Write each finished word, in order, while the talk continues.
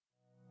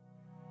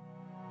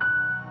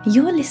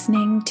You're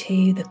listening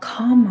to the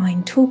Calm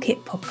Mind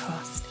Toolkit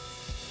podcast,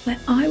 where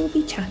I will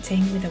be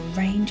chatting with a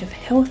range of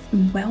health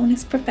and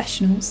wellness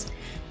professionals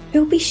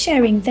who will be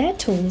sharing their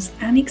tools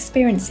and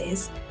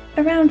experiences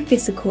around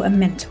physical and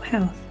mental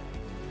health.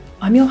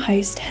 I'm your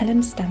host,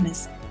 Helen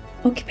Stammers,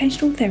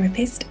 occupational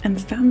therapist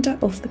and founder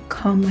of the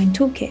Calm Mind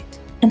Toolkit,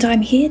 and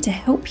I'm here to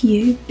help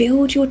you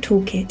build your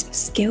toolkit of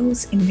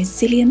skills in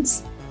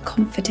resilience,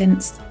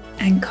 confidence,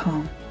 and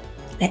calm.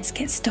 Let's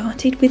get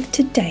started with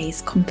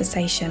today's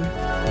conversation.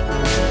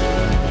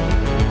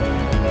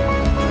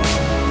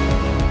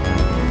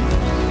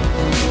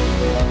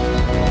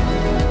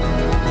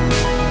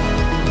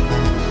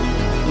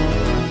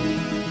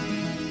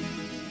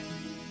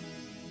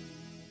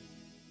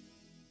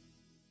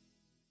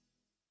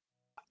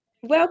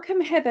 Welcome,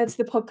 Heather, to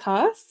the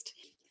podcast.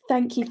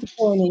 Thank you for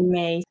joining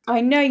me.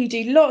 I know you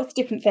do lots of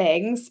different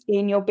things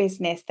in your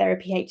business,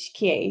 Therapy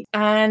HQ.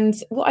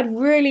 And what I'd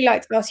really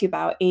like to ask you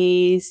about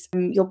is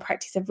your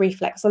practice of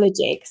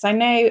reflexology, because I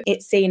know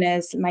it's seen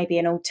as maybe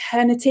an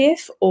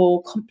alternative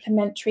or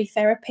complementary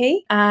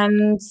therapy.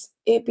 And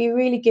it'd be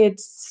really good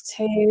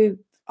to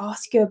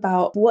ask you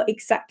about what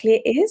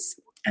exactly it is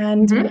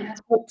and what it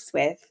helps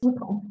with.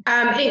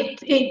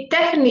 It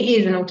definitely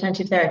is an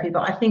alternative therapy,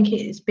 but I think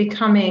it's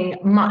becoming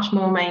much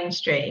more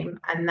mainstream,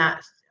 and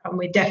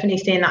we're definitely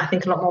seeing that. I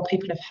think a lot more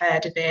people have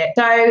heard of it.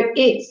 So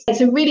it's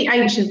a really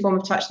ancient form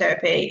of touch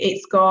therapy.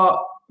 It's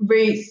got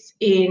roots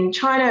in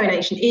China and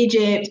ancient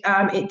Egypt.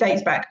 It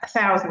dates back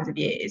thousands of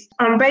years.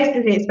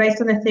 Basically, it's based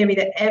on the theory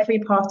that every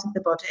part of the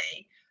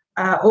body,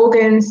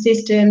 organs,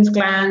 systems,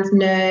 glands,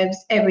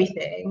 nerves,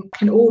 everything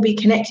can all be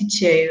connected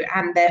to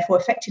and therefore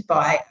affected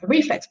by a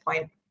reflex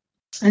point.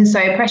 And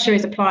so pressure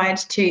is applied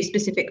to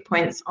specific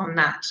points on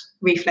that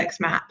reflex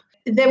map.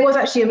 There was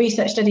actually a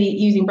research study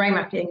using brain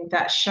mapping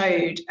that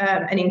showed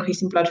an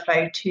increase in blood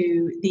flow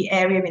to the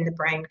area in the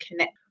brain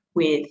connected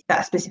with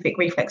that specific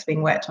reflex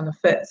being worked on the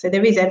foot. So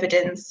there is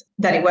evidence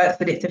that it works,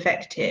 that it's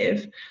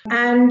effective.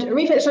 And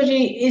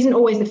reflexology isn't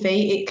always the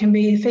feet. It can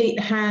be the feet,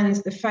 the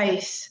hands, the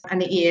face, and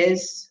the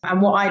ears.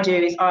 And what I do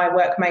is I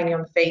work mainly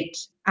on the feet.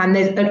 And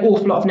there's an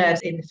awful lot of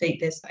nerves in the feet.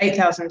 There's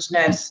 8,000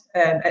 nerves,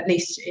 at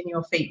least in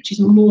your feet, which is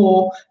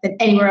more than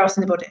anywhere else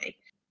in the body.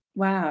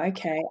 Wow,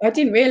 okay. I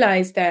didn't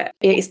realise that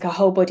it's a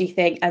whole body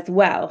thing as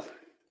well.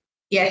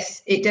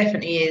 Yes, it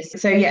definitely is.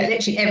 So yeah,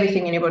 literally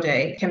everything in your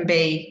body can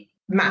be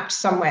mapped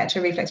somewhere to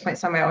a reflex point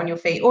somewhere on your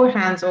feet or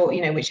hands, or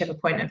whichever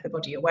point of the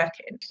body you're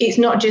working. It's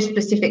not just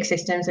specific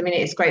systems. I mean,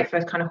 it's great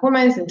for kind of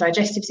hormones and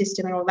digestive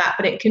system and all that,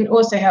 but it can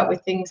also help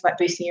with things like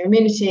boosting your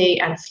immunity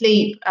and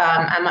sleep,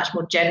 and much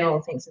more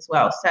general things as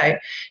well. So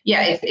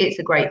yeah, it's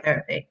a great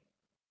therapy.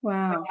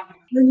 Wow.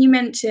 When you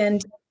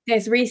mentioned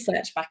there's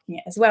research backing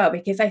it as well,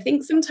 because I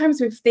think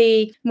sometimes with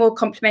the more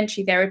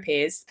complementary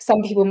therapies,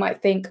 some people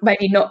might think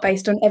maybe not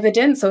based on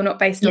evidence or not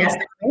based on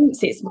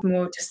science. It's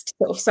more just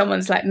sort of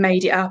someone's like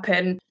made it up.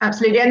 And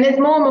absolutely. And there's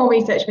more and more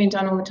research being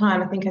done all the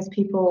time, I think, as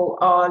people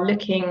are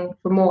looking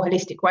for more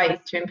holistic ways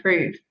to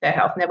improve their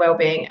health and their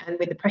well-being, and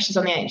with the pressures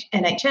on the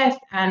NHS,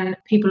 and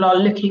people are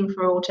looking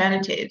for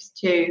alternatives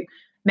to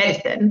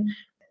medicine.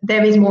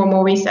 There is more and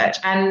more research,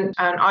 and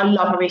I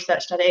love a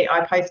research study.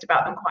 I post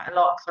about them quite a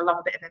lot because I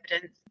love a bit of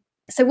evidence.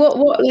 So what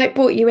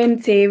brought you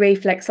into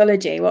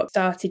reflexology? What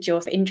started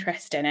your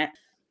interest in it?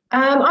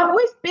 I've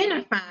always been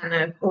a fan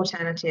of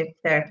alternative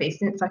therapy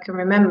since I can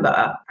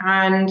remember.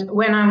 And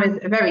when I was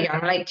a very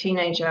young, late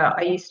teenager,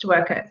 I used to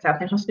work at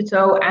Southend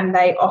Hospital, and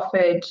they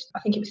offered, I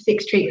think it was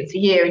 6 treatments a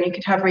year, and you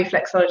could have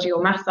reflexology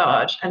or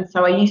massage. And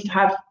so I used to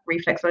have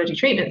reflexology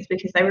treatments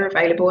because they were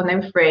available and they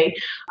were free.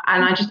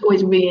 And I just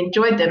always really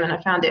enjoyed them, and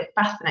I found it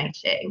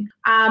fascinating.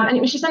 And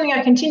it was just something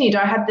I continued.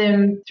 I had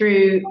them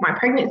through my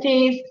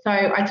pregnancies. So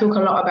I talk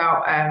a lot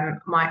about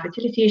my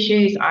fertility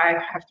issues. I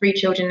have 3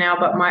 children now,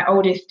 but my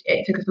oldest,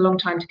 it took us a long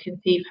time to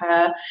conceive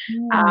her.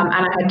 And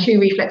I had 2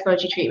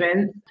 reflexology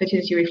treatments,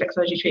 fertility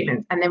reflexology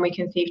treatments, and then we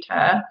conceived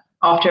her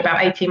after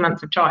about 18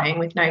 months of trying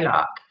with no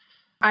luck.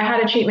 I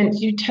had a treatment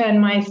to turn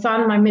my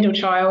son, my middle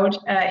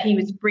child, he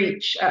was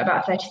breech at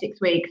about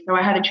 36 weeks. So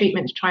I had a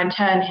treatment to try and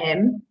turn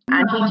him,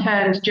 and he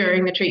turned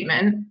during the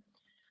treatment.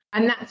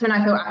 And that's when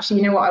I thought,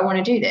 actually, you know what, I want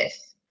to do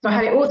this. So I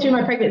had it all through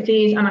my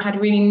pregnancies, and I had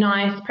really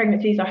nice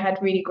pregnancies. I had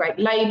really great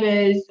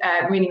labours,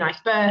 really nice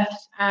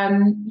births.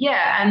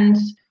 And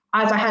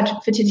as I had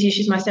fertility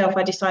issues myself,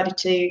 I decided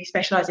to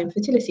specialise in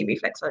fertility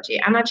reflexology,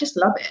 and I just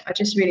love it. I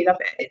just really love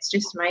it. It's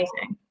just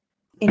amazing.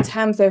 In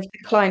terms of the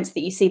clients that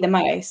you see the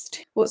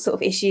most, what sort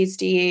of issues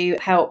do you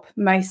help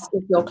most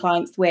of your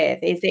clients with?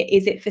 Is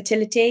it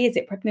fertility? Is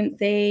it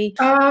pregnancy?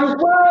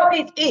 Well,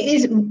 it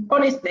is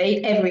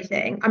honestly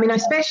everything. I mean, I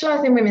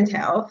specialise in women's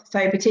health,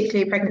 so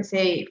particularly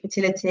pregnancy,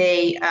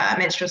 fertility,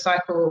 menstrual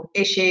cycle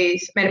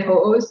issues,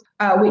 menopause,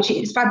 which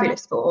is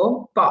fabulous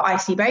for. But I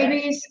see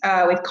babies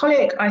with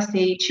colic. I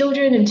see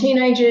children and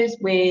teenagers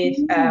with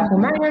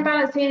hormonal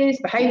imbalances,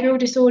 behavioural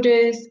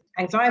disorders,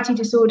 anxiety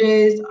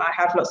disorders. I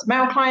have lots of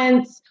male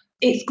clients.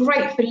 It's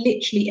great for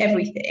literally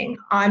everything.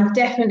 I'm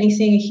definitely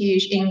seeing a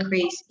huge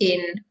increase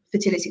in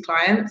fertility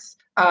clients.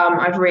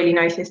 I've really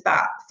noticed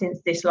that. since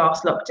this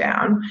last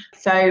lockdown.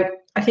 So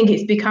I think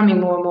it's becoming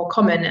more and more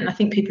common, and I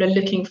think people are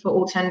looking for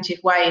alternative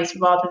ways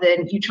rather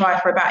than you try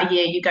for about a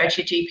year, you go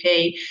to your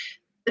GP,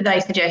 they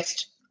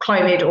suggest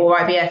Clomid or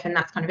IVF, and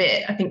that's kind of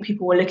it. I think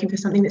people were looking for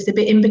something that's a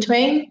bit in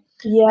between.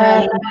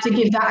 To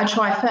give that a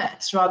try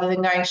first, rather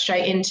than going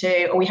straight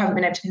into, or we haven't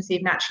been able to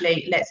conceive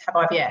naturally, let's have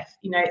IVF.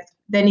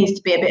 There needs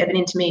to be a bit of an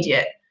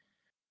intermediate.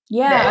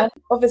 Yeah, and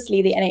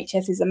obviously the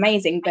NHS is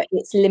amazing, but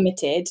it's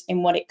limited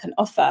in what it can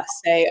offer.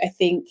 So I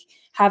think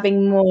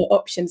having more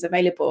options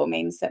available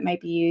means that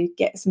maybe you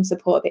get some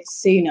support a bit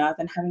sooner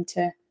than having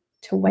to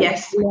wait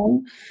Yes, too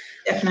long.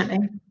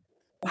 definitely.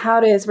 How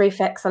does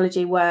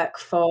reflexology work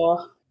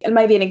for, and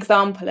maybe an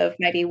example of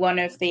maybe one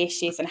of the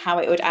issues and how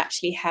it would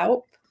actually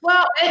help?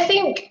 Well,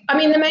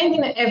 the main thing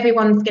that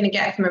everyone's going to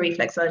get from a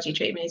reflexology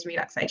treatment is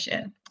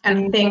relaxation.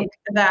 And I think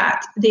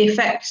that the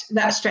effect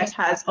that stress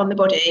has on the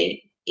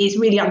body is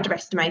really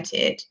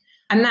underestimated.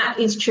 And that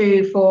is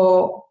true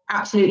for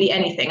absolutely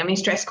anything.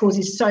 Stress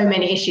causes so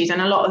many issues.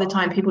 And a lot of the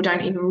time people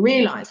don't even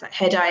realize, like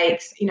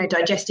headaches,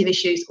 digestive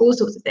issues, all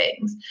sorts of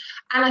things.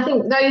 And I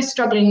think those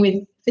struggling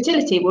with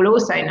fertility will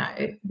also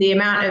know the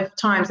amount of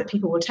times that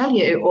people will tell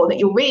you, or that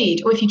you'll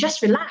read, or if you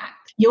just relax,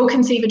 you'll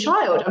conceive a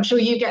child. I'm sure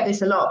you get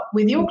this a lot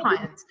with your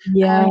clients.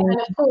 Yeah. And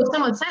of course,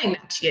 someone saying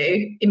that to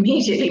you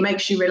immediately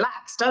makes you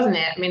relax, doesn't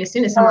it? As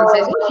soon as someone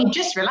says, well, if you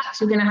just relax,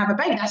 you're going to have a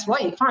baby. That's why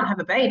you can't have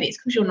a baby. It's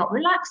because you're not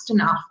relaxed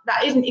enough.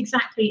 That isn't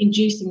exactly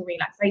inducing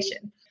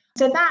relaxation.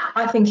 So that,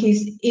 I think,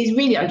 is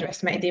really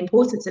underestimated, the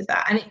importance of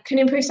that. And it can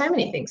improve so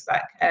many things,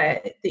 like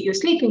that you're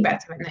sleeping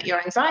better and that your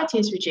anxiety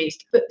is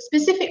reduced. But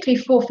specifically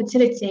for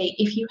fertility,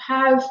 if you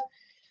have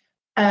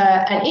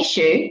an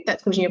issue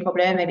that's causing you a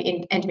problem, maybe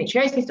in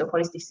endometriosis or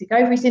polycystic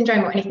ovary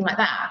syndrome or anything like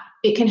that,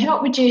 it can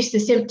help reduce the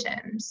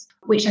symptoms,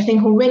 which I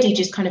think already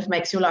just kind of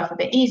makes your life a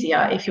bit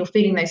easier if you're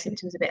feeling those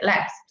symptoms a bit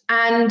less.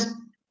 And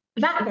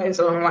that goes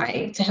a long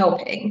way to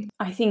helping.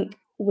 I think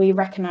we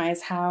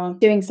recognise how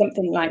doing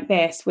something like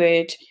this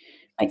would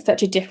make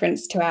such a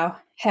difference to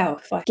our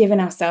health, like giving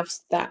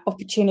ourselves that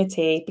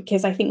opportunity,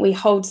 because I think we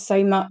hold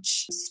so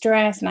much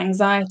stress and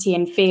anxiety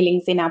and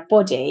feelings in our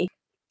body.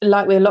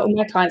 Like with a lot of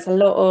my clients, a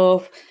lot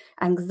of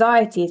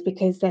anxiety is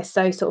because they're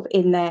so sort of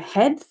in their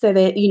head, so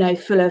they're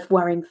full of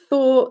worrying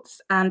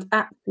thoughts, and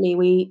actually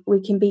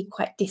we can be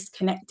quite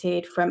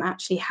disconnected from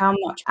actually how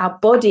much our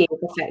body is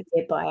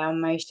affected by our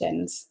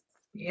emotions.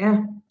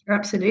 Yeah,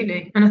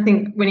 absolutely. And I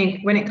think when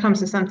it comes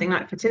to something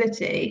like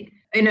fertility,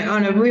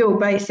 on a real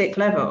basic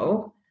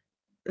level,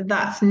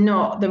 that's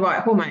not the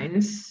right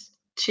hormones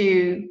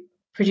to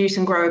produce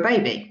and grow a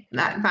baby.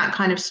 That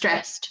kind of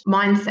stressed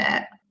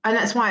mindset. And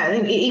that's why I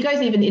think it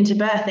goes even into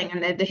birthing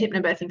and the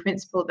hypnobirthing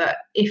principle, that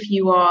if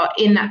you are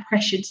in that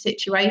pressured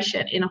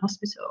situation in a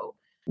hospital,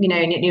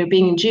 and you're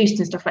being induced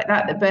and stuff like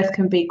that, the birth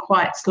can be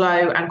quite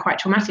slow and quite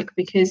traumatic,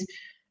 because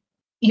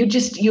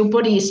your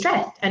body is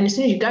stressed. And as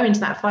soon as you go into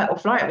that fight or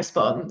flight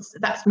response,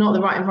 that's not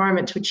the right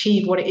environment to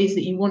achieve what it is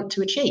that you want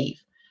to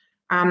achieve.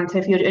 So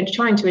if you're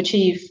trying to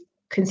achieve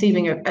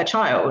conceiving a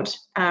child,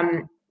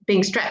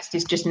 being stressed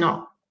is just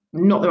not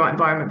the right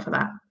environment for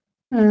that.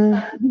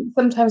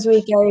 Sometimes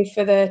we go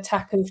for the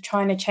tack of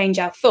trying to change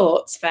our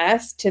thoughts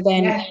first to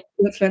then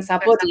influence our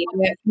body.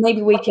 But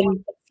maybe we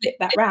can flip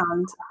that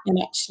round and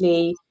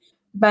actually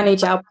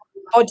manage our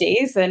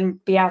bodies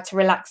and be able to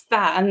relax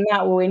that, and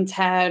that will in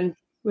turn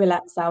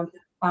relax our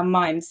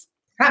minds.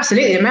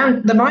 Absolutely.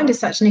 The mind is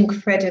such an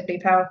incredibly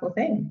powerful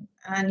thing.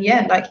 And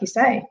yeah, like you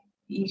say,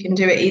 you can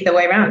do it either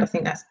way around. I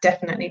think that's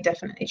definitely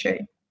true.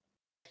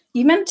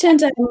 You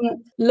mentioned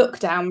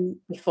lockdown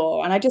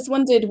before, and I just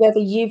wondered whether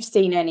you've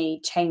seen any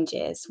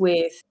changes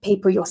with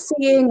people you're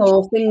seeing,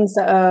 or things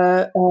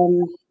that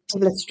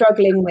people are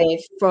struggling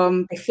with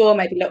from before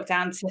maybe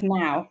lockdown to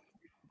now.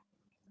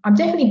 I'm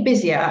definitely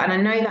busier, and I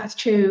know that's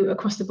true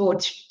across the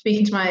board.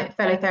 Speaking to my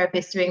fellow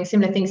therapists doing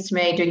similar things to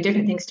me, doing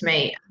different things to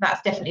me,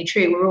 that's definitely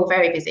true. We're all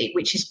very busy,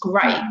 which is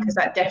great, because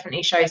that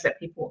definitely shows that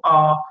people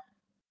are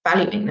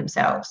valuing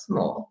themselves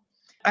more.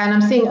 And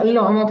I'm seeing a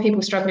lot more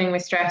people struggling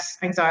with stress,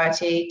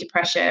 anxiety,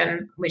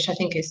 depression, which I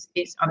think is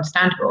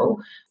understandable.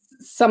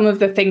 Some of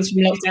the things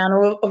from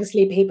lockdown,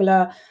 obviously people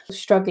are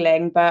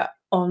struggling, but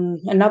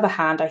on another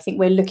hand, I think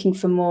we're looking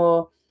for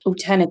more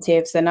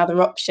alternatives and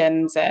other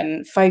options,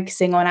 and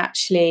focusing on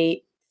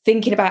actually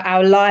thinking about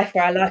our life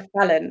or our life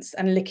balance,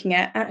 and looking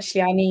at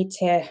actually I need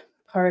to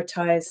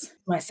prioritise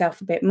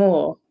myself a bit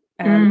more.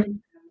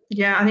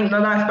 Yeah, I think the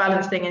life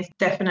balance thing is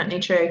definitely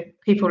true.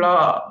 People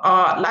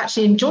are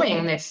actually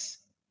enjoying this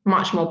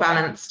much more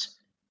balanced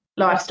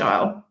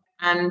lifestyle.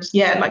 And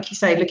yeah, like you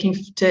say, looking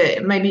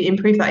to maybe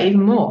improve that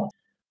even more.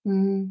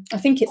 I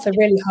think it's a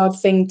really hard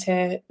thing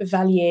to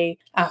value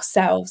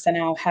ourselves and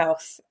our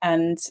health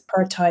and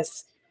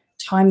prioritise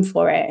time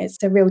for it.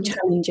 It's a real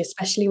challenge,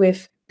 especially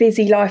with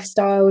busy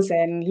lifestyles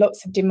and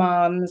lots of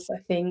demands, I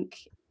think.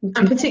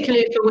 And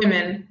particularly for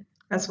women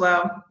as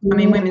well.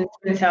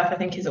 Women's health, I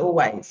think, is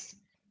always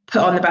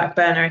put on the back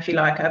burner, if you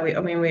like.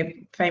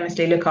 We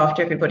famously look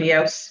after everybody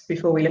else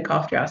before we look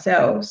after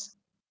ourselves.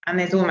 And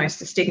there's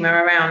almost a stigma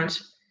around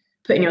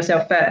putting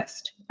yourself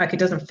first. Like, it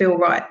doesn't feel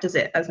right, does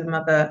it, as a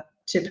mother,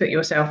 to put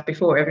yourself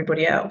before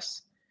everybody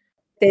else?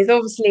 There's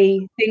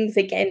obviously things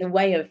that get in the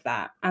way of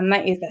that, and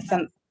that is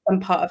some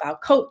part of our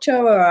culture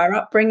or our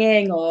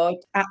upbringing, or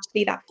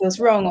actually that feels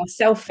wrong or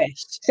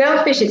selfish.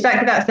 Selfish,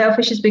 exactly that.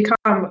 Selfish has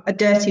become a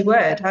dirty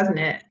word, hasn't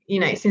it?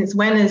 Since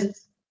when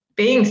has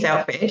being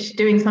selfish,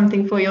 doing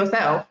something for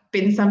yourself,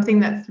 been something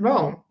that's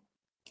wrong?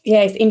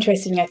 Yeah, it's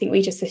interesting. I think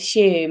we just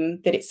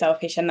assume that it's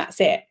selfish and that's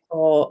it,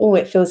 or oh,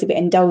 it feels a bit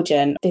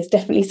indulgent. There's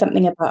definitely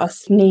something about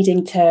us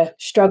needing to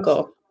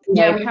struggle.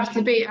 Yeah, we have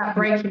to be at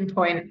breaking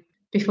point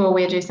before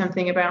we do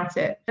something about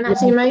it. And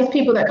actually, most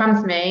people that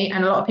come to me,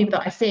 and a lot of people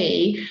that I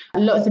see,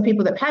 lots of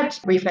people that have had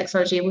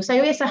reflexology will say,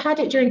 oh, yes, I had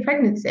it during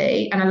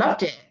pregnancy and I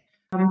loved it.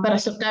 But I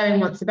stopped going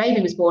once the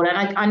baby was born. And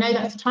I know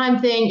that's a time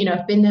thing.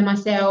 I've been there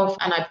myself,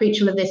 and I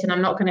preach all of this, and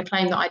I'm not going to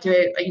claim that I do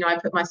it. I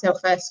put myself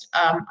first.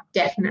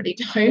 Definitely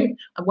don't.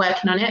 I'm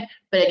working on it.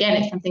 But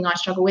again, it's something I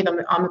struggle with.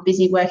 I'm a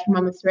busy working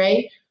mum of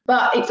three.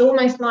 But it's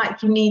almost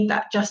like you need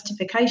that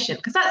justification,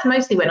 because that's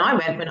mostly when I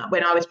went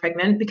when I was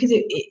pregnant, because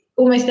it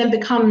almost then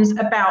becomes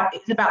about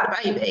the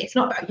baby. It's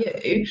not about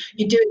you.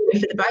 You're doing it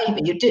for the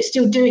baby.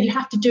 Still do it. You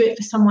have to do it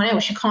for someone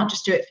else. You can't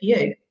just do it for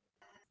you.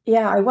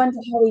 Yeah, I wonder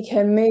how we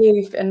can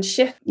move and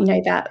shift,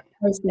 that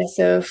process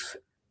of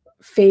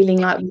feeling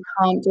like we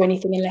can't do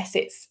anything unless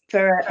it's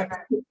for a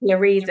particular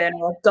reason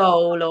or a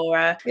goal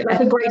or like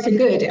a greater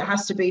good. It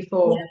has to be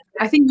for. Yeah.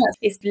 I think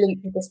it's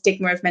linked with the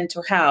stigma of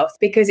mental health,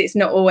 because it's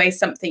not always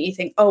something you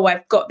think, oh,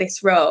 I've got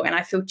this wrong and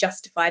I feel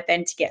justified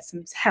then to get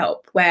some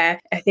help, where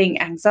I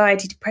think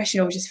anxiety,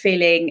 depression, or just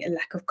feeling a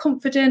lack of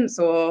confidence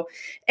or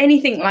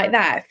anything like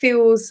that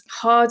feels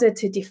harder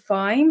to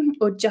define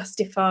or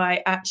justify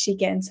actually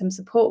getting some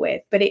support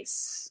with. But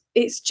it's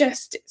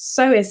just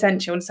so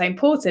essential and so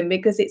important,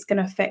 because it's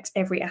going to affect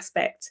every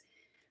aspect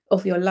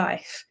of your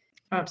life.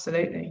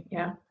 Absolutely,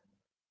 yeah.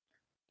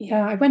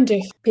 Yeah, I wonder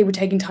if people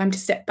taking time to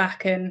step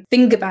back and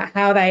think about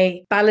how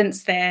they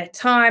balance their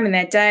time and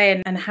their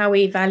day, and how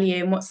we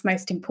value and what's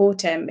most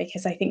important,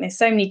 because I think there's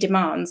so many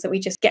demands that we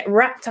just get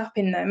wrapped up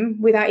in them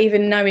without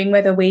even knowing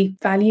whether we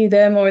value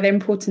them or they're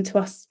important to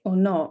us or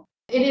not.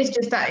 It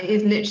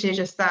is literally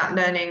just that,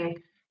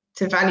 learning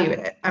to value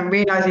it and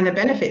realizing the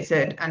benefits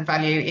and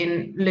value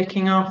in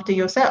looking after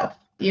yourself.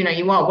 You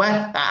are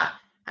worth that.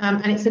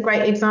 And it's a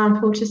great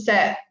example to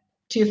set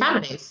to your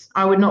families.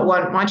 I would not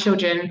want my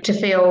children to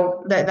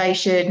feel that they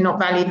should not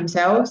value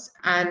themselves.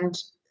 And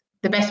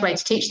the best way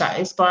to teach that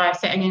is by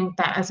setting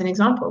that as an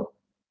example.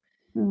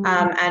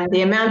 And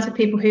the amount of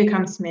people who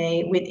come to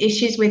me with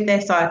issues with their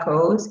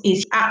cycles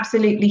is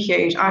absolutely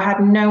huge. I had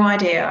no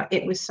idea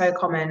it was so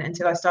common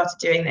until I started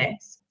doing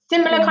this.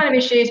 Similar kind of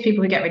issues,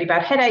 people who get really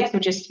bad headaches, or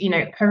just,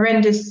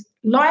 horrendous,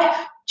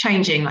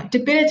 life-changing, like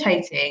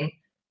debilitating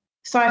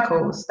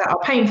cycles that are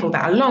painful,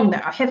 that are long,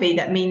 that are heavy,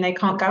 that mean they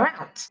can't go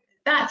out.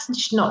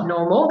 That's not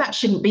normal. That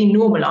shouldn't be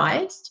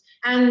normalized.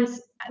 And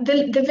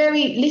the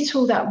very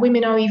little that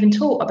women are even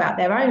taught about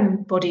their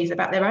own bodies,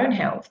 about their own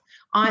health.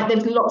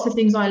 There's lots of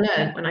things I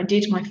learned when I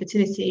did my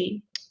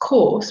fertility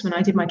course, when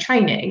I did my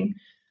training,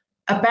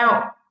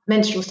 about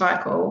menstrual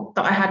cycle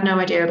that I had no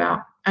idea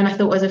about. And I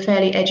thought, as a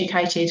fairly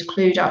educated,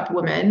 clued up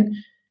woman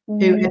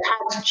who had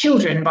had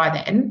children by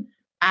then,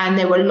 and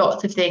there were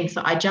lots of things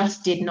that I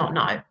just did not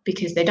know,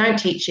 because they don't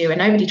teach you and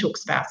nobody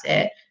talks about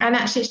it. And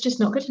actually, it's just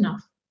not good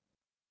enough.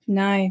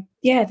 No.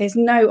 Yeah, there's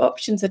no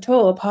options at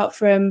all apart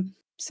from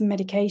some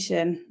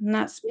medication, and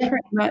that's pretty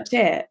much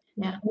it.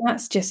 Yeah. And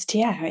that's just,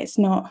 it's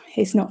not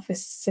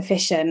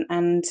sufficient,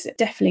 and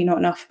definitely not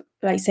enough,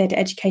 like you said,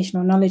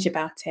 educational knowledge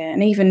about it.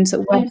 And even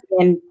sort of working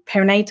in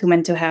perinatal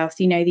mental health,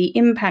 the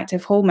impact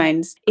of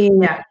hormones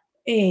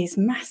is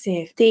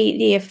massive.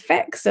 The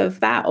effects of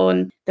that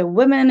on the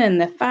woman and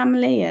the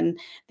family and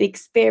the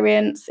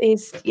experience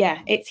is,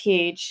 it's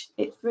huge.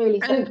 It's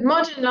really. And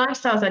modern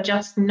lifestyles are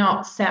just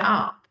not set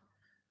up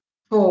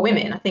for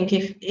women. I think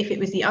if it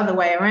was the other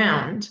way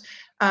around,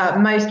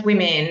 most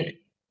women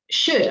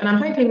should, and I'm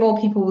hoping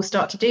more people will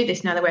start to do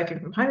this now they're working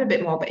from home a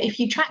bit more, but if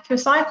you track your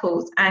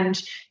cycles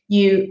and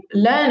you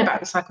learn about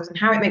your cycles and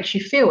how it makes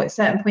you feel at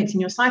certain points in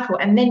your cycle,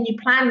 and then you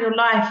plan your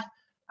life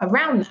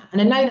around that.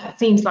 And I know that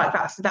seems like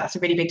that's a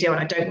really big deal,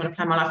 and I don't want to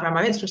plan my life around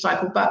my menstrual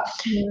cycle, but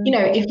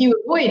if you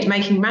avoid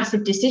making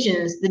massive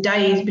decisions the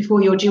days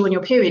before you're due on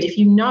your period, if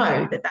you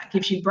know that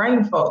gives you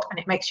brain fog and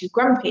it makes you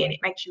grumpy and it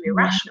makes you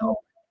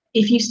irrational,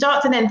 if you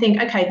start to then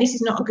think, okay, this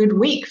is not a good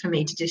week for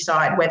me to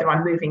decide whether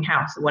I'm moving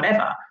house or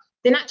whatever,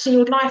 then actually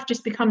your life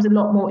just becomes a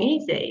lot more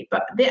easy.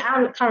 But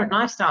our current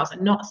lifestyles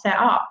are not set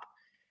up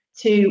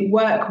to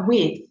work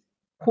with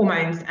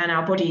hormones and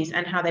our bodies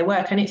and how they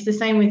work. And it's the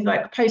same with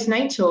like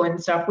postnatal and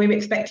stuff. We're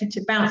expected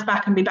to bounce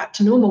back and be back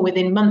to normal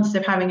within months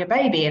of having a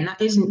baby, and that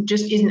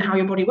isn't how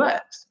your body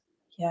works.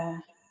 Yeah.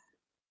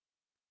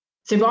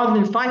 So rather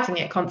than fighting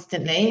it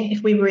constantly,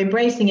 if we were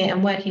embracing it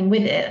and working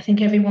with it, I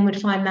think everyone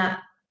would find that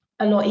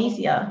a lot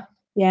easier.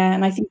 Yeah,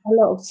 and I think a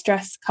lot of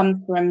stress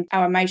comes from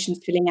our emotions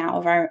feeling out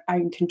of our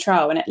own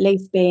control, and at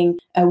least being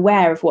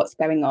aware of what's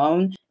going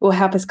on will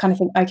help us kind of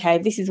think, okay,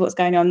 this is what's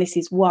going on, this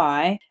is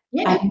why,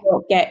 and Yeah.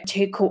 not get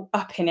too caught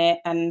up in it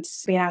and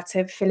be able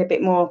to feel a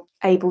bit more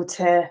able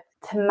to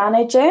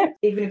manage it,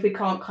 even if we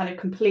can't kind of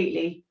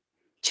completely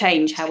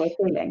change how we're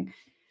feeling.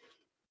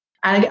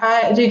 And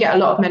I do get a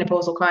lot of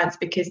menopausal clients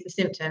because the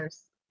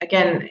symptoms,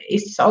 again,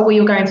 it's, oh, well,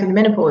 you're going through the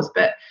menopause,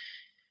 but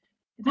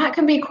that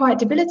can be quite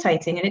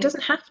debilitating, and it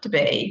doesn't have to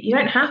be. You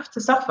don't have to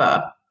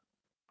suffer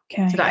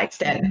to that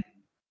extent.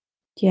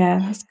 Yeah,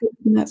 that's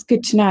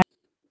good to know.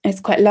 It's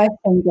quite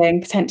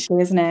life-changing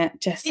potentially, isn't it?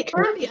 It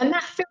can be, and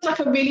that feels like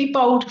a really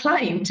bold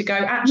claim to go,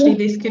 Yeah. actually,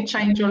 this could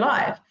change your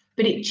life,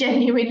 but it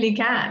genuinely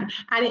can.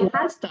 And it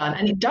has done,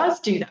 and it does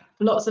do that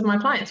for lots of my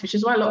clients, which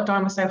is why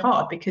lockdown was so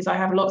hard, because I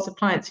have lots of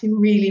clients who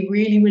really,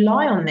 really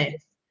rely on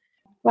this.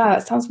 Wow,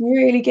 that sounds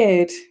really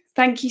good.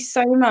 Thank you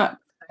so much.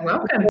 You're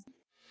welcome.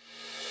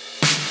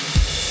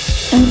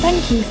 And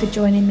thank you for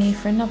joining me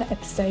for another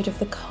episode of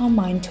the Calm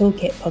Mind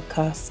Toolkit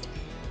podcast.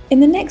 In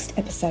the next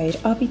episode,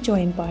 I'll be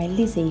joined by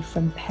Lizzie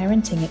from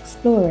Parenting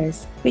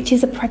Explorers, which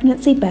is a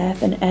pregnancy,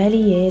 birth, and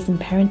early years and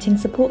parenting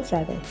support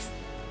service,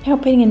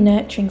 helping and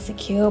nurturing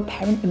secure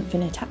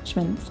parent-infant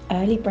attachments,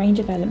 early brain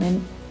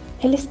development,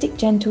 holistic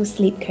gentle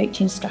sleep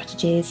coaching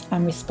strategies,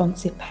 and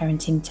responsive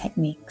parenting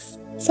techniques.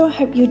 So I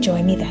hope you'll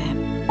join me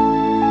there.